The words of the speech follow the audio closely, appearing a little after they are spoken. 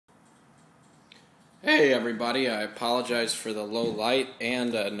Hey everybody, I apologize for the low light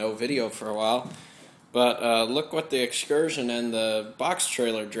and no video for a while, but look what the excursion and the box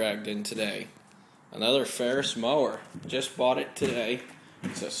trailer dragged in today. Another Ferris mower. Just bought it today.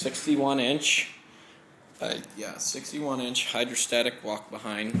 It's a 61-inch, 61-inch hydrostatic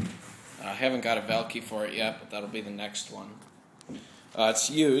walk-behind. I haven't got a Velke for it yet, but that'll be the next one.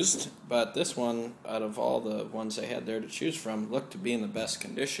 It's used, but this one, out of all the ones they had there to choose from, looked to be in the best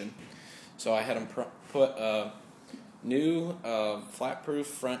condition. So I had them put new flat-proof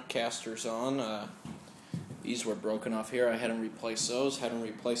front casters on. These were broken off here. I had them replace those. Had them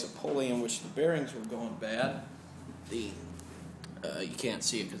replace a pulley in which the bearings were going bad. You can't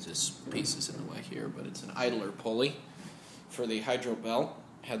see it because this piece is in the way here, but it's an idler pulley for the hydro belt.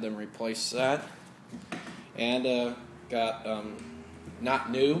 Had them replace that. And got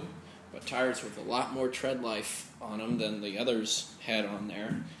not new, but tires with a lot more tread life on them than the others had on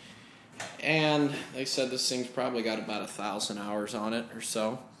there. And they said this thing's probably got about 1,000 hours on it or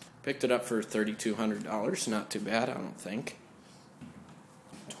so. Picked it up for $3,200. Not too bad, I don't think.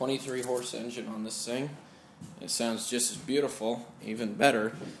 23 horse engine on this thing. It sounds just as beautiful, even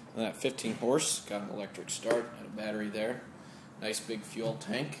better than that 15 horse. Got an electric start, had a battery there. Nice big fuel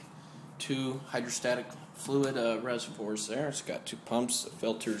tank. 2 hydrostatic fluid reservoirs there. It's got 2 pumps. The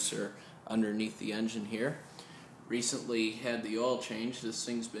filters are underneath the engine here. Recently had the oil changed. This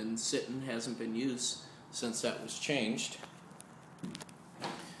thing's been sitting, hasn't been used since that was changed.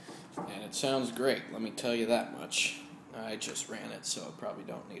 And it sounds great, let me tell you that much. I just ran it, so I probably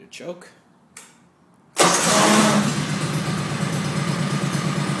don't need a choke.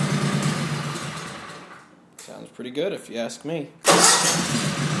 Sounds pretty good if you ask me.